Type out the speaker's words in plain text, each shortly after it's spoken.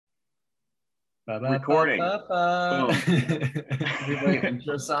Recording. Boom. We play an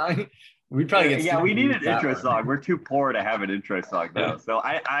intro song. We'd probably get Yeah, we need an intro one. song. We're too poor to have an intro song though. So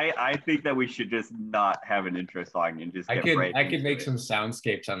I think that we should just not have an intro song and just get right I could into make it. some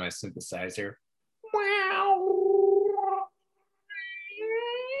soundscapes on my synthesizer.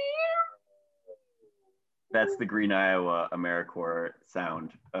 That's the Green Iowa AmeriCorps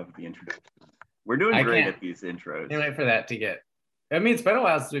sound of the introduction. We're doing great at these intros. Can't wait for that to get. I mean, it's been a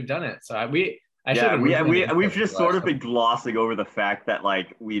while since we've done it, so we've just sort of been glossing over the fact that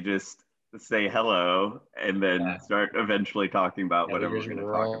like we just say hello and then start eventually talking about whatever we're going to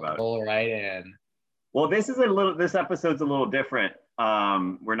talk about. Roll right in. Well, this episode's a little different.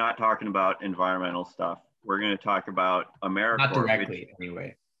 We're not talking about environmental stuff. We're going to talk about AmeriCorps. Not directly,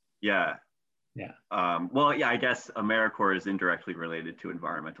 anyway. Yeah. Yeah. I guess AmeriCorps is indirectly related to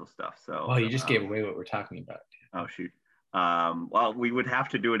environmental stuff. So. Oh, you just gave away what we're talking about. Oh shoot. Well, we would have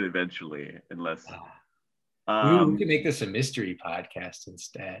to do it eventually, unless. We could make this a mystery podcast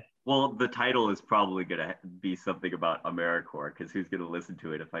instead. Well, the title is probably going to be something about AmeriCorps, because who's going to listen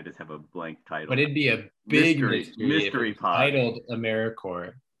to it if I just have a blank title? But it'd be a big mystery pod titled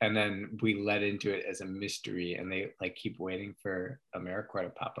AmeriCorps, and then we let into it as a mystery, and they like keep waiting for AmeriCorps to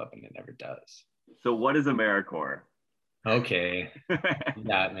pop up, and it never does. So what is AmeriCorps? Okay, you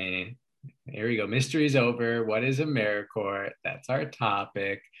got me. Here we go. Mystery's over. What is AmeriCorps? That's our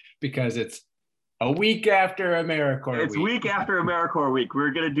topic, because it's a week after AmeriCorps week. It's week after AmeriCorps week. We're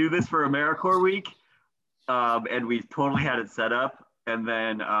going to do this for AmeriCorps week, and we totally had it set up. And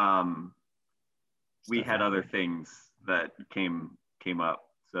then we had other things that came up.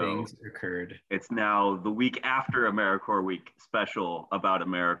 So things occurred. It's now the week after AmeriCorps week special about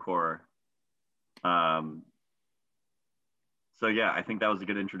AmeriCorps. So yeah, I think that was a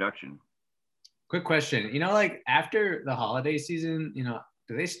good introduction. Quick question. Like after the holiday season,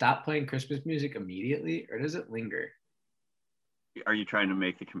 do they stop playing Christmas music immediately, or does it linger? Are you trying to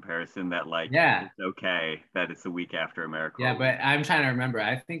make the comparison that it's okay that it's a week after AmeriCorps? Yeah, but I'm trying to remember.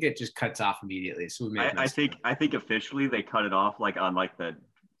 I think it just cuts off immediately. So I think officially they cut it off on the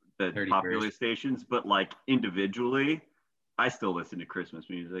 31st. Popular stations, but individually, I still listen to Christmas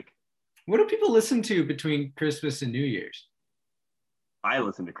music. What do people listen to between Christmas and New Year's? I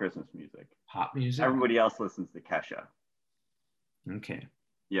listen to Christmas music. Pop music? Everybody else listens to Kesha. Okay.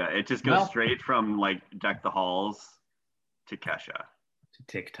 Yeah, it just goes straight from Deck the Halls to Kesha. To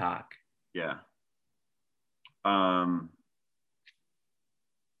TikTok. Yeah.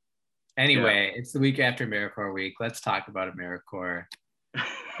 Anyway, It's the week after AmeriCorps week. Let's talk about AmeriCorps.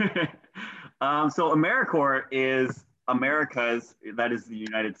 So AmeriCorps is America's, that is the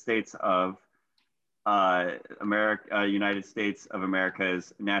United States of United States of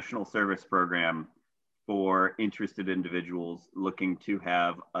America's national service program for interested individuals looking to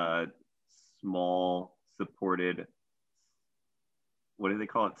have a small supported, what do they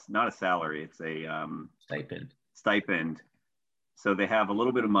call it? It's not a salary, it's a stipend. So they have a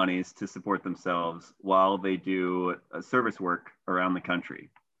little bit of monies to support themselves while they do service work around the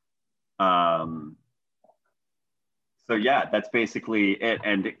country. So yeah, that's basically it.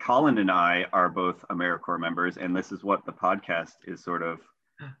 And Colin and I are both AmeriCorps members, and this is what the podcast is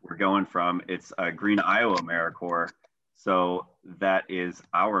we're going from. It's Green Iowa AmeriCorps. So that is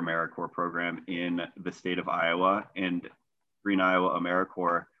our AmeriCorps program in the state of Iowa, and Green Iowa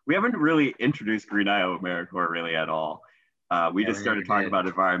AmeriCorps. We haven't really introduced Green Iowa AmeriCorps really at all. We just started talking about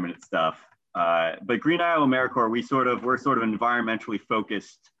environment and stuff. But Green Iowa AmeriCorps, we're sort of an environmentally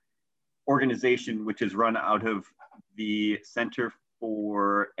focused organization, which is run out of the Center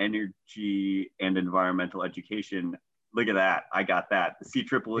for Energy and Environmental Education. Look at that. I got that. The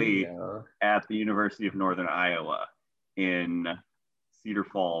CEEE at the University of Northern Iowa in Cedar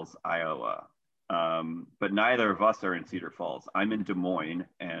Falls, Iowa. But neither of us are in Cedar Falls. I'm in Des Moines,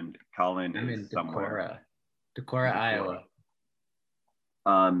 and Colin is somewhere. Decorah, Iowa.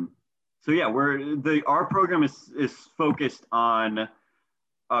 So yeah, our program is focused on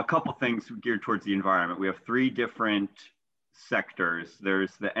a couple things geared towards the environment. We have 3 different sectors.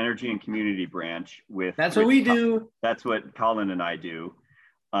 There's the energy and community branch That's what we do. That's what Colin and I do.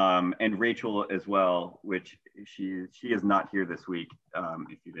 And Rachel as well, which she is not here this week,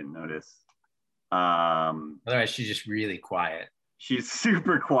 if you didn't notice. Otherwise, she's just really quiet. She's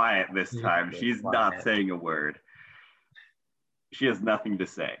super quiet this time. She's not saying a word. She has nothing to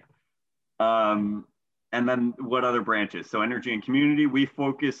say. And then what other branches? So energy and community, we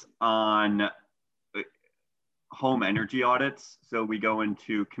focus on home energy audits. So we go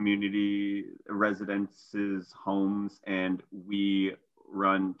into community residences, homes, and we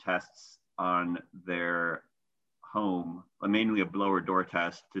run tests on their home, mainly a blower door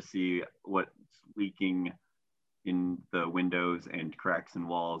test to see what's leaking in the windows and cracks and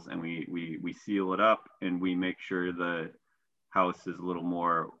walls, and we seal it up, and we make sure the house is a little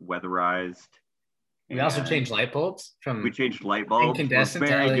more weatherized. We also changed light bulbs from we changed light bulbs. incandescent We're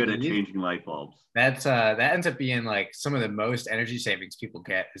very to good LEDs. at changing light bulbs. That's that ends up being like some of the most energy savings people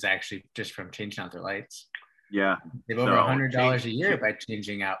get is actually just from changing out their lights. Yeah, They've over $100 a year by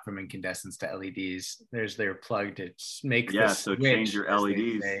changing out from incandescents to LEDs. There's their plug to make the so switch, change your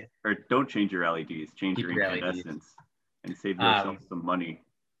LEDs, or don't change your LEDs. Change your incandescents and save yourself some money.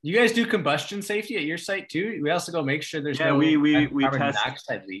 You guys do combustion safety at your site too? We also go make sure there's no we carbon test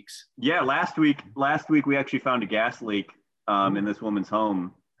dioxide leaks. Yeah, last week we actually found a gas leak in this woman's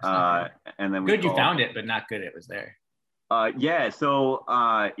home, and then you found it, but not good it was there. So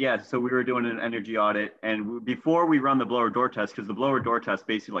we were doing an energy audit, and before we run the blower door test, because the blower door test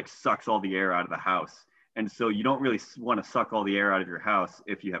basically like sucks all the air out of the house, and so you don't really want to suck all the air out of your house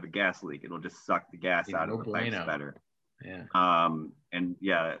if you have a gas leak. It'll just suck the gas out of the pipes better. Yeah. And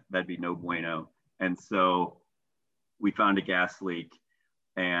yeah, that'd be no bueno. And so we found a gas leak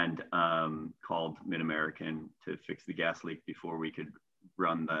and called Mid-American to fix the gas leak before we could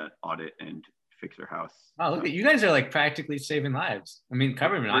run the audit and fix our house. Oh, look at you guys are like practically saving lives. I mean,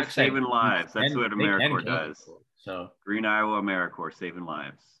 carbon monoxide. Saving lives. That's what AmeriCorps does. People. So Green Iowa AmeriCorps, saving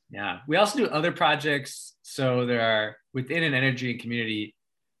lives. Yeah. We also do other projects. So there are within an energy and community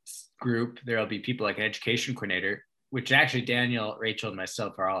group, there'll be people like an education coordinator, which actually Daniel, Rachel, and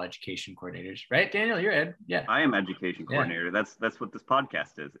myself are all education coordinators, right? Daniel, you're Ed. Yeah. I am education coordinator. Yeah. That's what this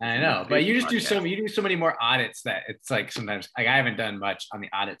podcast is. I know, but you just do so many more audits that it's like sometimes like I haven't done much on the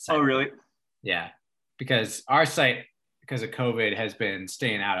audit side. Oh, really? Yeah. Because our site, because of COVID, has been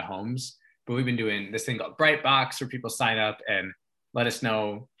staying out of homes, but we've been doing this thing called Brightbox where people sign up and let us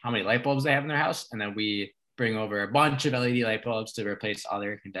know how many light bulbs they have in their house. And then we bring over a bunch of LED light bulbs to replace all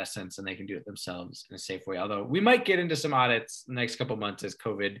their incandescents, and they can do it themselves in a safe way. Although we might get into some audits the next couple of months as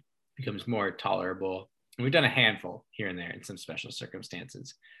COVID becomes more tolerable. And we've done a handful here and there in some special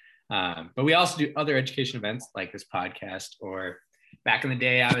circumstances. But we also do other education events like this podcast, or back in the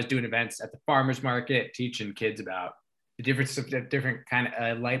day, I was doing events at the farmer's market, teaching kids about the difference of different kind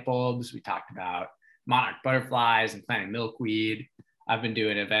of light bulbs. We talked about monarch butterflies and planting milkweed. I've been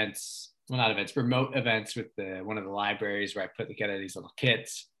doing remote events with one of the libraries where I put together these little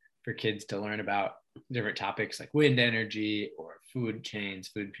kits for kids to learn about different topics like wind energy or food chains,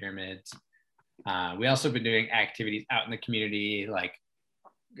 food pyramids. We also have been doing activities out in the community, like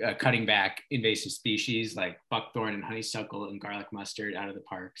cutting back invasive species like buckthorn and honeysuckle and garlic mustard out of the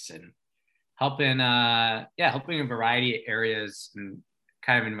parks, and helping a variety of areas and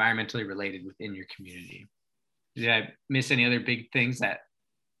kind of environmentally related within your community. Did I miss any other big things that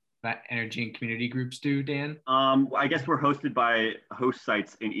energy and community groups do, Dan? I guess we're hosted by host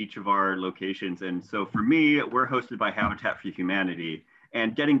sites in each of our locations. And so for me, we're hosted by Habitat for Humanity.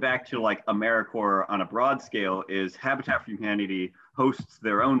 And getting back to like AmeriCorps on a broad scale is Habitat for Humanity hosts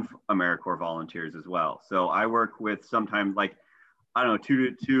their own AmeriCorps volunteers as well. So I work with sometimes like, I don't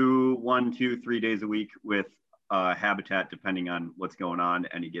know, 1, 2, 3 days a week with Habitat, depending on what's going on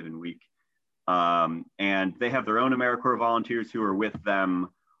any given week. And they have their own AmeriCorps volunteers who are with them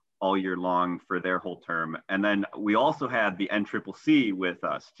all year long for their whole term. And then we also had the NCCC with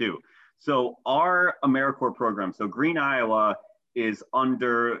us too. So our AmeriCorps program, so Green Iowa is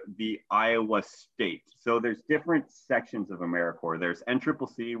under the Iowa State. So there's different sections of AmeriCorps. There's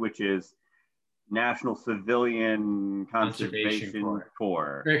NCCC, which is National Civilian Conservation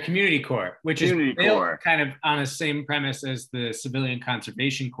Corps. Or Community Corps, which is built kind of on the same premise as the Civilian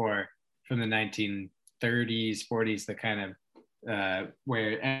Conservation Corps from the 1930s, 40s, the kind of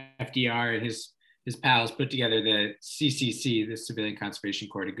where FDR and his pals put together the CCC, the Civilian Conservation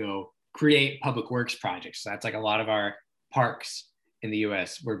Corps, to go create public works projects. So that's like a lot of our parks in the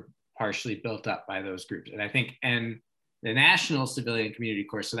US were partially built up by those groups. And I think, and the National Civilian Community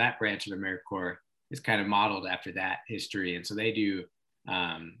Corps, so that branch of AmeriCorps is kind of modeled after that history. And so they do,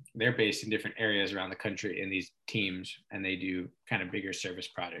 they're based in different areas around the country in these teams, and they do kind of bigger service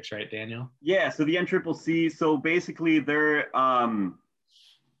projects, right, Daniel? Yeah, so the NCCC, so basically they're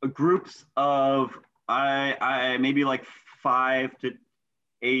groups of I maybe like 5 to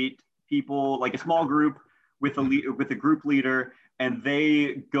 8 people, like a small group with a group leader, and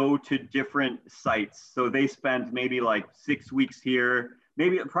they go to different sites. So they spend maybe like 6 weeks here,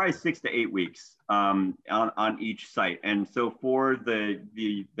 maybe probably 6 to 8 weeks on each site. And so for the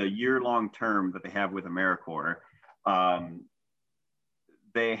year-long term that they have with AmeriCorps,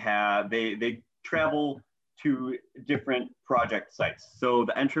 they travel to different project sites. So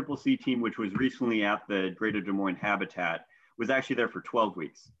the NCCC team, which was recently at the Greater Des Moines Habitat, was actually there for 12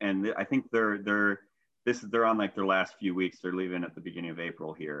 weeks. And I think they're on like their last few weeks. They're leaving at the beginning of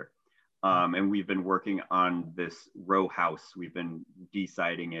April here. And we've been working on this row house. We've been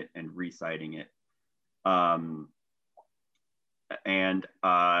de-siding it and re-siding it. So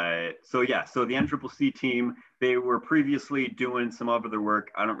the NCCC team, they were previously doing some other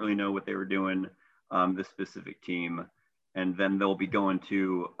work. I don't really know what they were doing, this specific team. And then they'll be going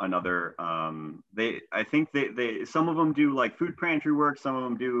to another, I think they some of them do like food pantry work. Some of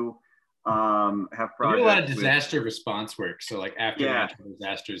them do have projects. They do a lot of disaster response work. So like after natural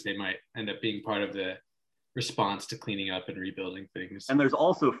disasters, they might end up being part of the response to cleaning up and rebuilding things. And there's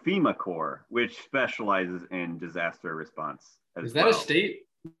also FEMA Corps, which specializes in disaster response. Is that a state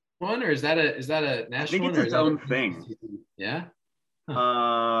one, or is that a national? I think it's its own thing. Yeah.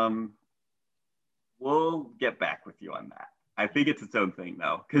 We'll get back with you on that. I think it's its own thing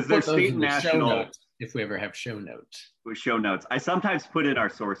though, because there's state and national. If we ever have show notes. With show notes, I sometimes put in our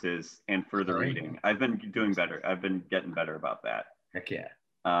sources and further reading. I've been doing better. I've been getting better about that. Heck yeah.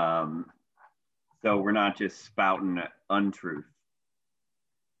 So we're not just spouting untruth.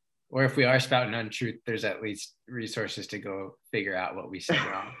 Or if we are spouting untruth, there's at least resources to go figure out what we said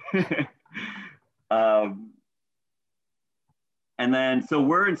wrong. And then, so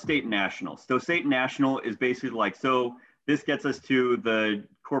we're in state and national. So state and national is basically like, so this gets us to the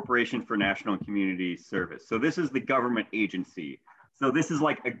Corporation for National and Community Service. So this is the government agency. So this is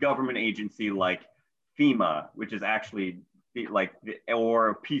like a government agency like FEMA, which is actually like,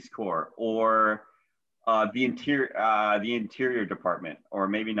 or Peace Corps, or the Interior Department, or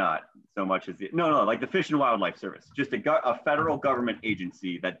maybe not so much as like the Fish and Wildlife Service, just a federal government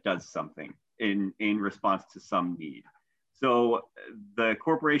agency that does something in response to some need. So the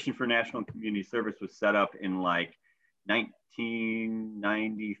Corporation for National and Community Service was set up in like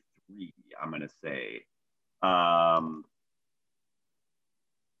 1993, I'm going to say,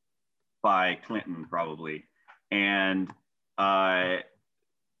 by Clinton probably. And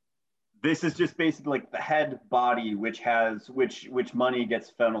this is just basically like the head body, which money gets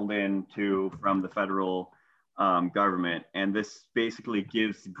funneled into from the federal government. And this basically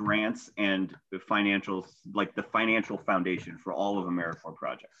gives grants and the financial foundation for all of AmeriCorps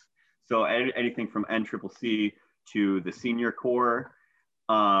projects. So anything from NCCC to the Senior Corps,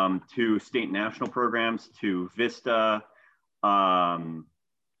 to state and national programs, to VISTA, and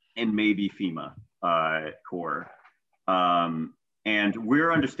maybe FEMA Corps. And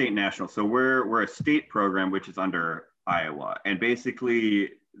we're under state and national. So we're a state program, which is under Iowa. And basically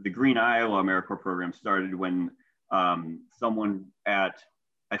the Green Iowa AmeriCorps program started when someone I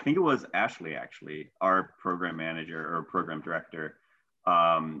think it was Ashley actually, our program manager or program director,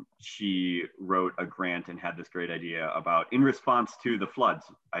 she wrote a grant and had this great idea about, in response to the floods,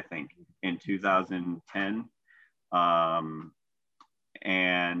 I think in 2010,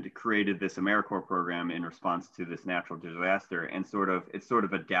 and created this AmeriCorps program in response to this natural disaster, and it's sort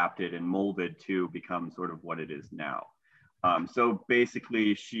of adapted and molded to become sort of what it is now. So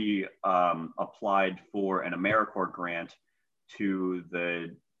basically she applied for an AmeriCorps grant to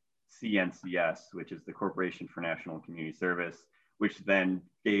the CNCS, which is the Corporation for National and Community Service, which then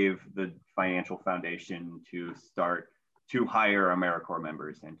gave the financial foundation to hire AmeriCorps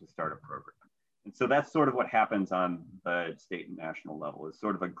members and to start a program. And so that's sort of what happens on the state and national level, is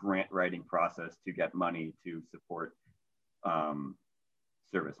sort of a grant writing process to get money to support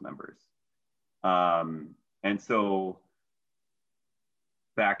service members. And so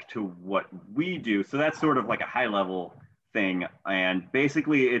back to what we do. So that's sort of like a high level thing. And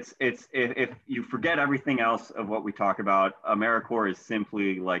basically it's if you forget everything else of what we talk about, AmeriCorps is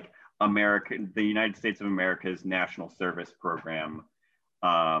simply like the United States of America's national service program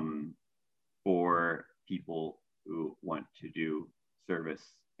for people who want to do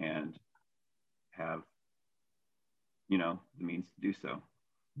service and have, the means to do so.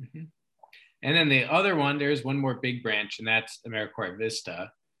 Mm-hmm. And then the other one, there's one more big branch, and that's AmeriCorps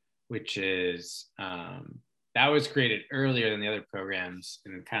Vista, which is, that was created earlier than the other programs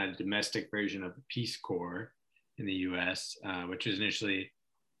in kind of the domestic version of the Peace Corps in the US, which was initially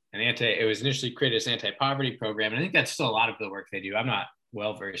it was initially created as an anti-poverty program. And I think that's still a lot of the work they do. I'm not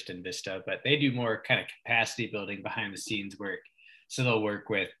well-versed in Vista, but they do more kind of capacity building behind the scenes work. So they'll work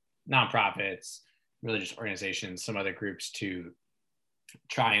with nonprofits, religious organizations, some other groups to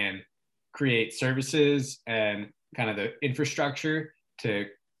try and create services and kind of the infrastructure to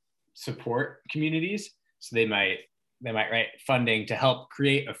support communities. So they might write funding to help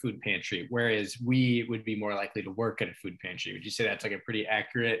create a food pantry, whereas we would be more likely to work at a food pantry. Would you say that's like a pretty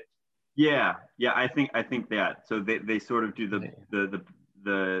accurate Yeah, yeah, I think that. So they sort of do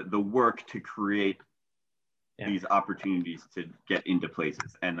the work to create these opportunities to get into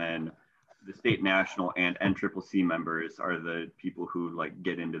places, and then the state, national, and NCCC members are the people who like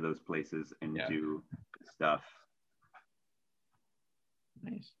get into those places and do stuff.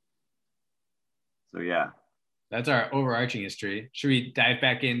 Nice. So yeah, that's our overarching history. Should we dive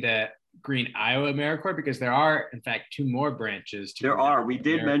back into Green Iowa AmeriCorps, because there are in fact 2 more branches to there Green are. Iowa We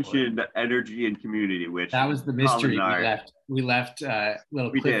did AmeriCorps. mention energy and community, which that was the mystery we left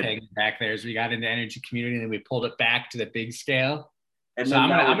little cliffhanger back there as we got into energy community, and then we pulled it back to the big scale. And so I'm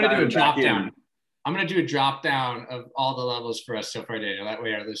gonna do a drop down. I'm gonna do a drop down of all the levels for us so far, Daniel. That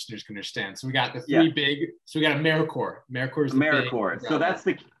way our listeners can understand. So we got the 3 big. So we got AmeriCorps. AmeriCorps is AmeriCorps. So that's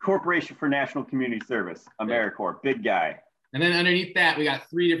the Corporation for National Community Service. AmeriCorps, big guy. And then underneath that, we got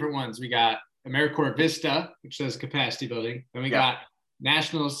 3 different ones. We got AmeriCorps Vista, which says capacity building. Then we got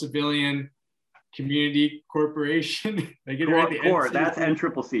National Civilian Community Corporation. I get it right. Core, that's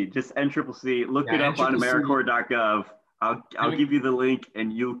NCCC. Just NCCC. Look it up on AmeriCorps.gov. I'll give you the link,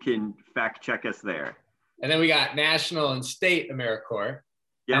 and you can fact check us there. And then we got National and State AmeriCorps.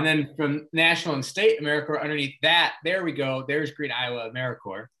 Yep. And then from National and State AmeriCorps, underneath that, there we go. There's Green Iowa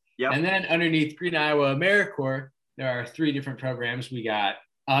AmeriCorps. Yep. And then underneath Green Iowa AmeriCorps, there are 3 different programs. We got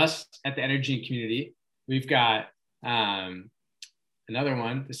us at the energy and community. We've got another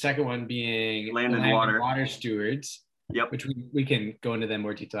one, the second one being land and water stewards, which we can go into them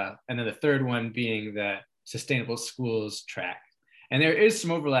more detail. And then the third one being the sustainable schools track. And there is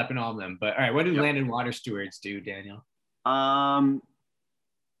some overlap in all of them. But all right, what do land and water stewards do, Daniel?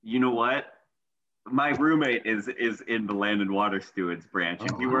 You know what? My roommate is in the land and water stewards branch.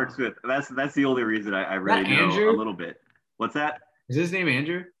 He works with that's the only reason I really know Andrew? A little bit. What's that? Is his name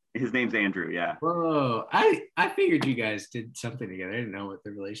Andrew? His name's Andrew, yeah. Whoa, I figured you guys did something together. I didn't know what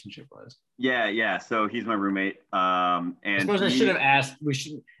the relationship was. Yeah. So he's my roommate. And I suppose I should have asked.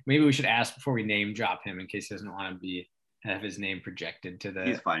 Maybe we should ask before we name drop him in case he doesn't want to have his name projected to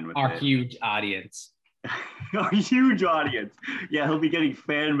he's fine with our huge audience. Our huge audience. Yeah, he'll be getting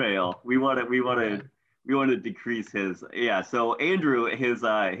fan mail. We want to decrease his. Yeah. So Andrew, his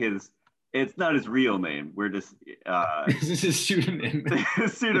it's not his real name. We're just this is his pseudonym.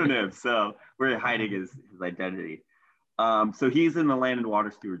 Pseudonym. So we're hiding his identity. So he's in the Land and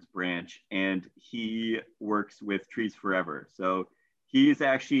Water Stewards branch, and he works with Trees Forever. So he's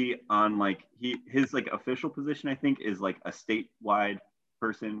actually on his official position, I think, is like a statewide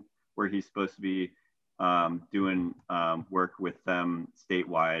person where he's supposed to be doing work with them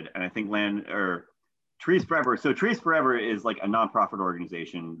statewide. And I think Trees Forever. So Trees Forever is like a nonprofit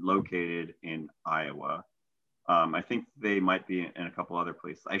organization located in Iowa. I think they might be in a couple other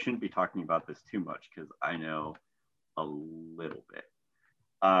places. I shouldn't be talking about this too much because I know a little bit.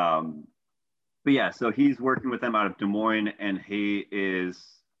 But yeah, so he's working with them out of Des Moines, and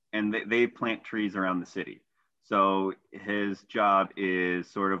they plant trees around the city. So his job is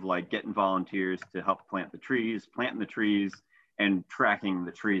sort of like getting volunteers to help planting the trees, and tracking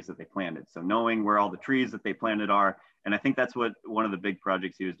the trees that they planted. So knowing where all the trees that they planted are. And I think that's what one of the big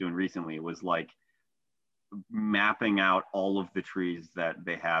projects he was doing recently was like mapping out all of the trees that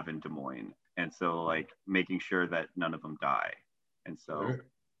they have in Des Moines. And so like making sure that none of them die. And so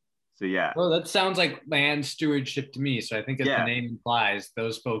yeah. Well, that sounds like land stewardship to me. So I think as the name implies,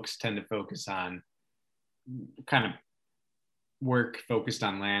 those folks tend to focus on kind of work focused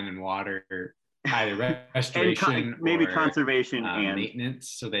on land and water, either restoration maybe or conservation and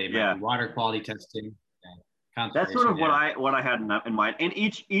maintenance. So they might do water quality testing. That's sort of what I had in mind. And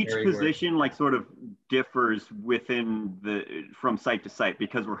each position like sort of differs from site to site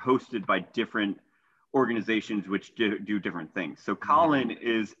because we're hosted by different organizations which do different things. So Colin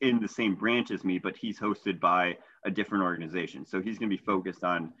is in the same branch as me, but he's hosted by a different organization. So he's going to be focused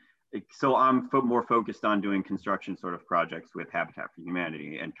on. So I'm more focused on doing construction sort of projects with Habitat for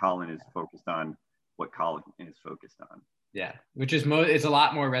Humanity, and Colin is focused on what Colin is focused on. Yeah, which is it's a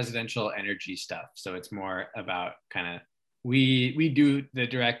lot more residential energy stuff. So it's more about kind of we do the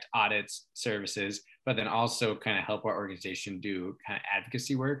direct audits services, but then also kind of help our organization do kind of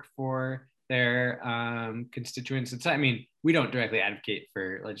advocacy work for their constituents. We don't directly advocate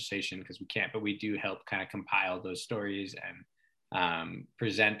for legislation because we can't, but we do help kind of compile those stories and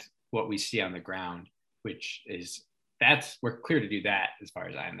present what we see on the ground, which is we're clear to do that as far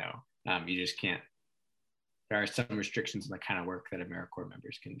as I know. You just can't. There are some restrictions on the kind of work that AmeriCorps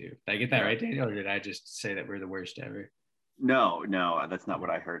members can do. Did I get that right, Daniel, or did I just say that we're the worst ever? No, that's not what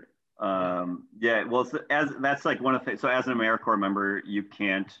I heard. Well, that's like one of the things. So as an AmeriCorps member, you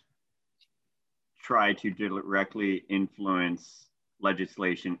can't try to directly influence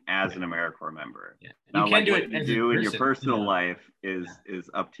legislation as an AmeriCorps member. Yeah. Now, You can do what it you as do a in your person, personal life is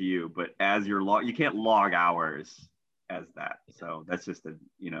up to you, but as your you can't log hours as that. So that's just a,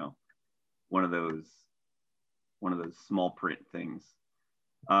 one of those small print things.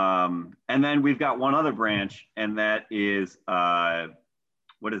 And then we've got one other branch, and that is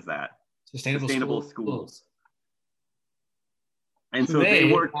what is that? Sustainable schools. And so so they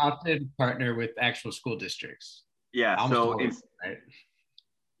work often partner with actual school districts. Yeah. Almost So always, it's right.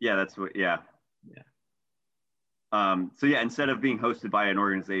 Yeah, that's what. Yeah. Yeah. So yeah, instead of being hosted by an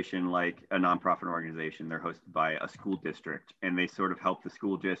organization like a nonprofit organization, they're hosted by a school district, and they sort of help the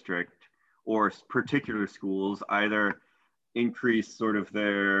school district or particular schools either increase sort of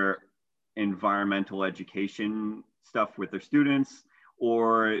their environmental education stuff with their students,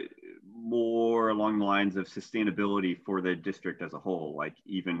 or more along the lines of sustainability for the district as a whole, like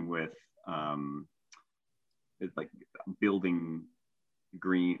even with like building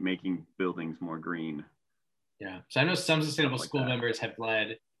green, making buildings more green. Yeah. So I know some sustainable like school that. members have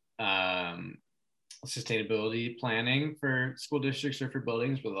led sustainability planning for school districts or for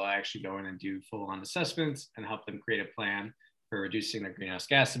buildings, where they'll actually go in and do full-on assessments and help them create a plan for reducing their greenhouse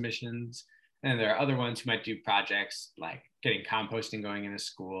gas emissions. And there are other ones who might do projects like getting composting going in a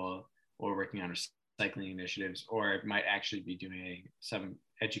school, or working on recycling initiatives, or it might actually be doing some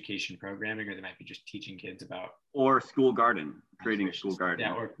education programming, or they might be just teaching kids about, or school garden, creating a school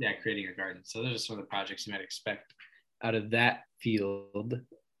garden. Creating a garden. So those are some of the projects you might expect out of that field.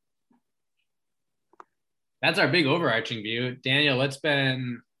 That's our big overarching view. Daniel, what's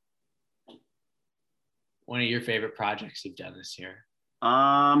been one of your favorite projects you've done this year?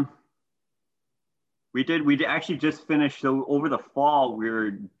 We actually just finished. So over the fall, we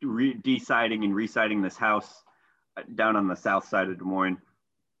were de-siding and re-siding this house down on the south side of Des Moines.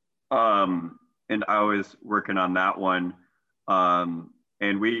 And I was working on that one.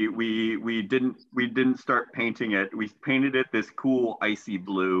 And we didn't start painting it. We painted it this cool icy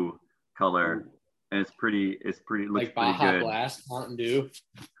blue color, and it's pretty. It looks like Baja pretty good. Blast, Mountain Dew.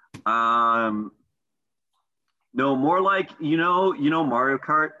 No, more like Mario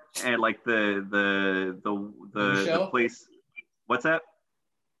Kart, and like the place. What's that?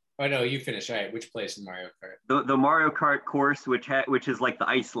 Oh no, you finished. Right. Which place in Mario Kart? The Mario Kart course, which is like the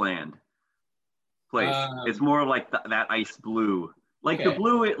Iceland place. It's more like that ice blue, like okay.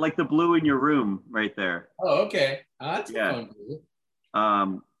 the blue in your room right there. Oh, okay. That's fun.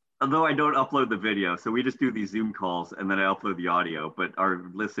 Although I don't upload the video, so we just do these Zoom calls and then I upload the audio, but our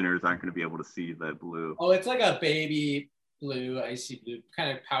listeners aren't going to be able to see the blue. Oh, it's like a baby blue, icy blue,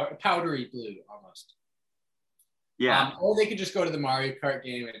 kind of powdery blue almost. Yeah. Or they could just go to the Mario Kart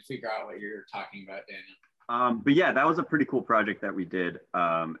game and figure out what you're talking about, Daniel. But yeah, that was a pretty cool project that we did.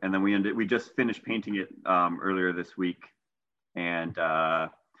 And then we just finished painting it earlier this week. And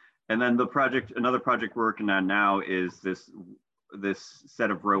then another project we're working on now is this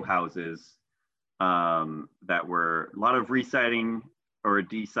set of row houses that were a lot of residing or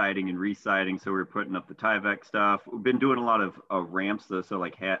de-siding and residing. So we're putting up the Tyvek stuff. We've been doing a lot of ramps, though, so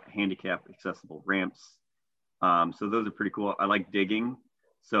like handicap accessible ramps. So those are pretty cool. I like digging.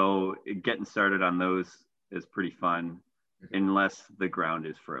 So getting started on those is pretty fun, unless the ground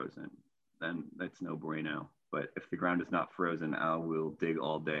is frozen. Then that's no bueno. But if the ground is not frozen, I will dig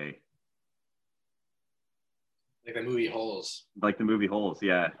all day. Like the movie Holes. Like the movie Holes,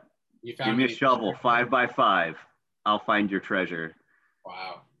 yeah. Give me a shovel, 5 by 5. I'll find your treasure.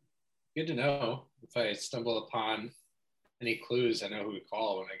 Wow. Good to know. If I stumble upon any clues, I know who to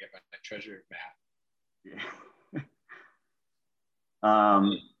call when I get my treasure map. Yeah.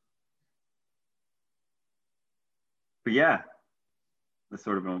 But yeah, that's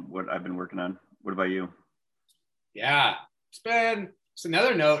sort of what I've been working on. What about you? Yeah, so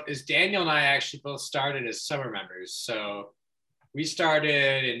another note is Daniel and I actually both started as summer members. So we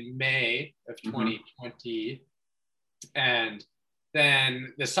started in May of 2020, and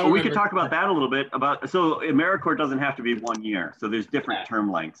then the summer. Well, we could talk about that a little bit. So AmeriCorps doesn't have to be 1 year. So there's different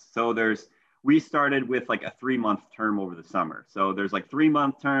term lengths. So we started with like a 3-month term over the summer. So there's like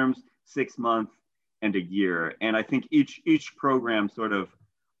 3-month terms, 6-month, and a year. And I think each program sort of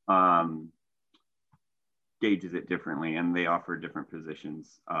gauges it differently, and they offer different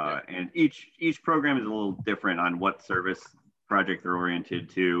positions. And each program is a little different on what service project they're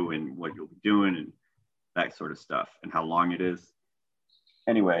oriented to and what you'll be doing and that sort of stuff and how long it is.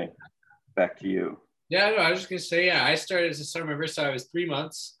 Anyway, back to you. Yeah, no, I was just gonna say, I started as a summer member, so I was 3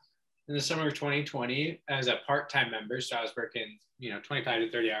 months in the summer of 2020 as a part-time member. So I was working, 25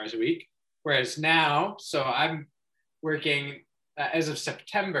 to 30 hours a week. Whereas now, so I'm working as of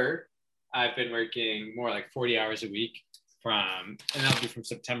September, I've been working more like 40 hours a week and that'll be from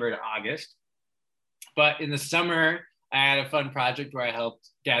September to August. But in the summer, I had a fun project where I helped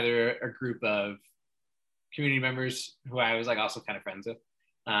gather a group of community members who I was like also kind of friends with.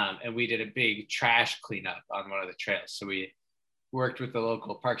 And we did a big trash cleanup on one of the trails. So we worked with the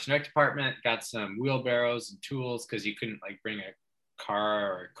local Parks and Rec department, got some wheelbarrows and tools because you couldn't like bring a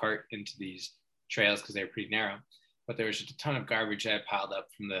car or a cart into these trails because they were pretty narrow. But there was just a ton of garbage that piled up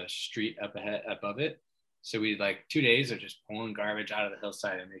from the street above it. So we like 2 days of just pulling garbage out of the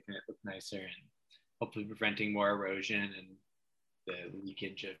hillside and making it look nicer and hopefully preventing more erosion and the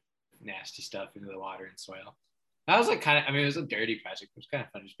leakage of nasty stuff into the water and soil. That was like it was a dirty project. It was kind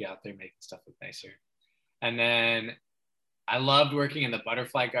of fun to just be out there making stuff look nicer. And then I loved working in the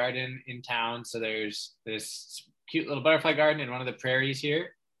butterfly garden in town. So there's this cute little butterfly garden in one of the prairies here.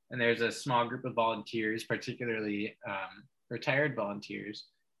 And there's a small group of volunteers, particularly retired volunteers,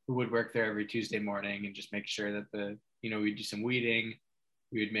 who would work there every Tuesday morning and just make sure that we'd do some weeding.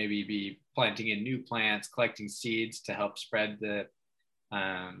 We would maybe be planting in new plants, collecting seeds to help spread the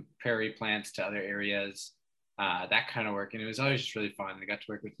prairie plants to other areas, that kind of work. And it was always just really fun. I got to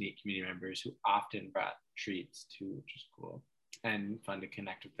work with neat community members who often brought treats too, which was cool and fun to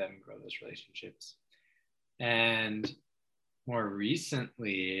connect with them and grow those relationships. And more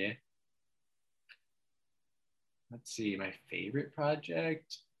recently, let's see, my favorite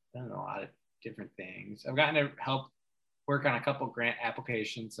project, I've done a lot of different things. I've gotten to help work on a couple grant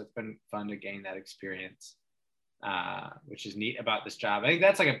applications. So it's been fun to gain that experience, which is neat about this job. I think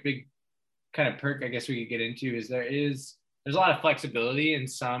that's like a big kind of perk I guess we could get into is there's a lot of flexibility in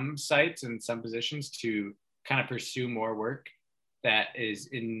some sites and some positions to kind of pursue more work that is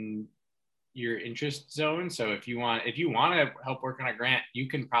in your interest zone. So if you want to help work on a grant, you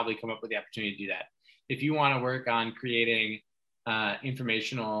can probably come up with the opportunity to do that. If you want to work on creating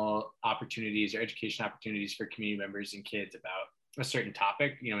informational opportunities or education opportunities for community members and kids about a certain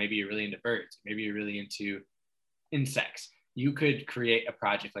topic, maybe you're really into birds, maybe you're really into insects, you could create a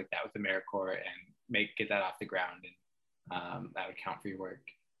project like that with AmeriCorps and get that off the ground, and that would count for your work.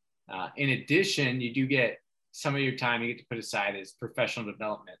 In addition, you do get some of your time you get to put aside as professional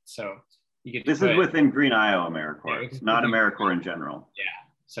development. So you get to is within Green Iowa AmeriCorps, not AmeriCorps in general. Yeah.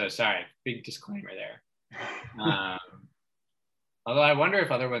 So sorry, big disclaimer there. Although I wonder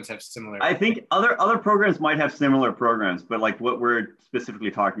if other ones have similar. I think other programs might have similar programs, but like what we're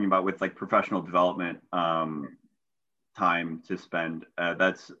specifically talking about with like professional development time to spend,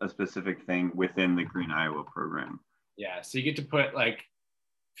 that's a specific thing within the Green Iowa program. Yeah, so you get to put like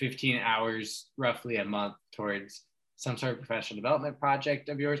 15 hours roughly a month towards some sort of professional development project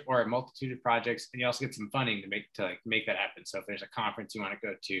of yours or a multitude of projects, and you also get some funding to make that happen. So if there's a conference you want to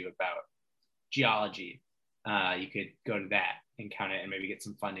go to about geology, you could go to that and count it and maybe get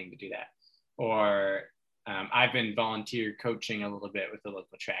some funding to do that. Or I've been volunteer coaching a little bit with the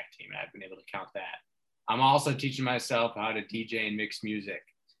local track team, and I've been able to count that. I'm also teaching myself how to DJ and mix music,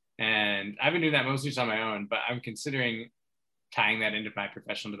 and I've been doing that mostly just on my own, but I'm considering tying that into my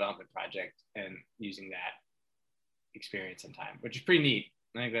professional development project and using that experience and time, which is pretty neat.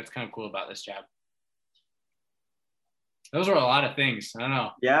 I think that's kind of cool about this job. Those are a lot of things. I don't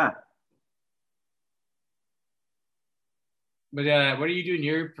know. Yeah. But what are you doing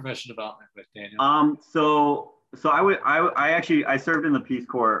your professional development with, Daniel? So I served in the Peace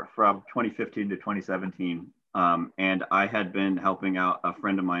Corps from 2015 to 2017, and I had been helping out a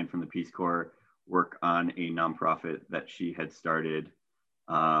friend of mine from the Peace Corps work on a nonprofit that she had started,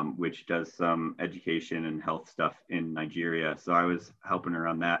 which does some education and health stuff in Nigeria. So I was helping her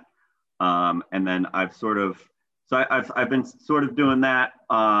on that, and then I've been sort of doing that.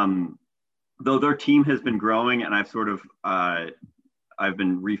 Though their team has been growing, and I've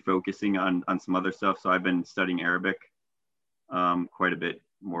been refocusing on some other stuff. So I've been studying Arabic quite a bit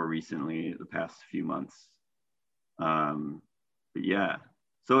more recently, the past few months. But yeah,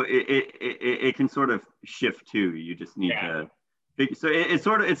 so it can sort of shift too. You just need to figure. So it's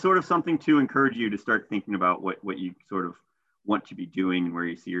sort of something to encourage you to start thinking about what you sort of want to be doing and where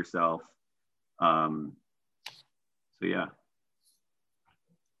you see yourself. So yeah.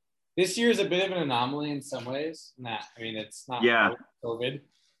 This year is a bit of an anomaly in some ways. It's not COVID.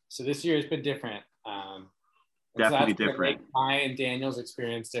 So this year has been different. Definitely different. Make my and Daniel's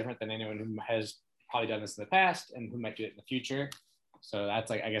experience different than anyone who has probably done this in the past and who might do it in the future. So that's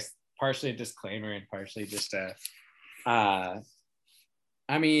like, I guess, partially a disclaimer and partially just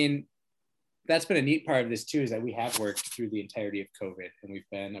that's been a neat part of this too, is that we have worked through the entirety of COVID, and we've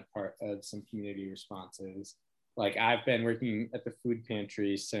been a part of some community responses. Like I've been working at the food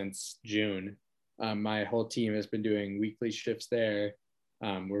pantry since June. My whole team has been doing weekly shifts there,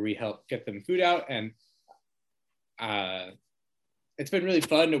 where we help get them food out. And it's been really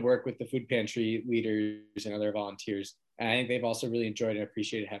fun to work with the food pantry leaders and other volunteers. And I think they've also really enjoyed and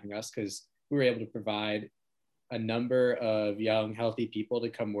appreciated having us because we were able to provide a number of young, healthy people to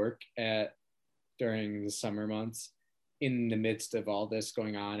come work during the summer months in the midst of all this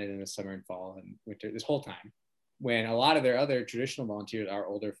going on and in the summer and fall and winter, this whole time, when a lot of their other traditional volunteers are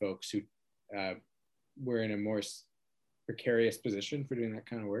older folks who were in a more precarious position for doing that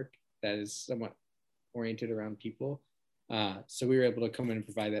kind of work that is somewhat oriented around people. So we were able to come in and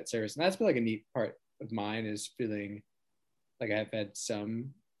provide that service. And that's been like a neat part of mine, is feeling like I've had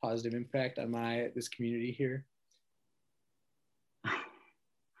some positive impact on this community here.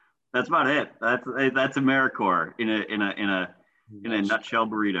 That's about it. That's AmeriCorps in a nutshell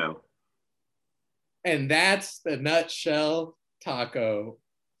burrito. And that's the nutshell taco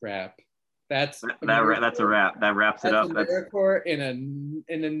wrap. That's a wrap. That wraps it up. AmeriCorps in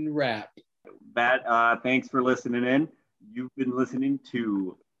a wrap. Matt, thanks for listening in. You've been listening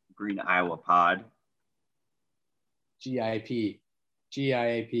to Green Iowa Pod. GIAP.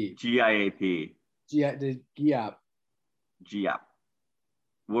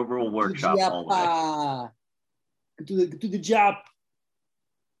 We'll workshop all of it. To the job.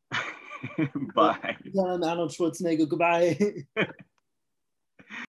 Bye. Arnold Schwarzenegger. Goodbye.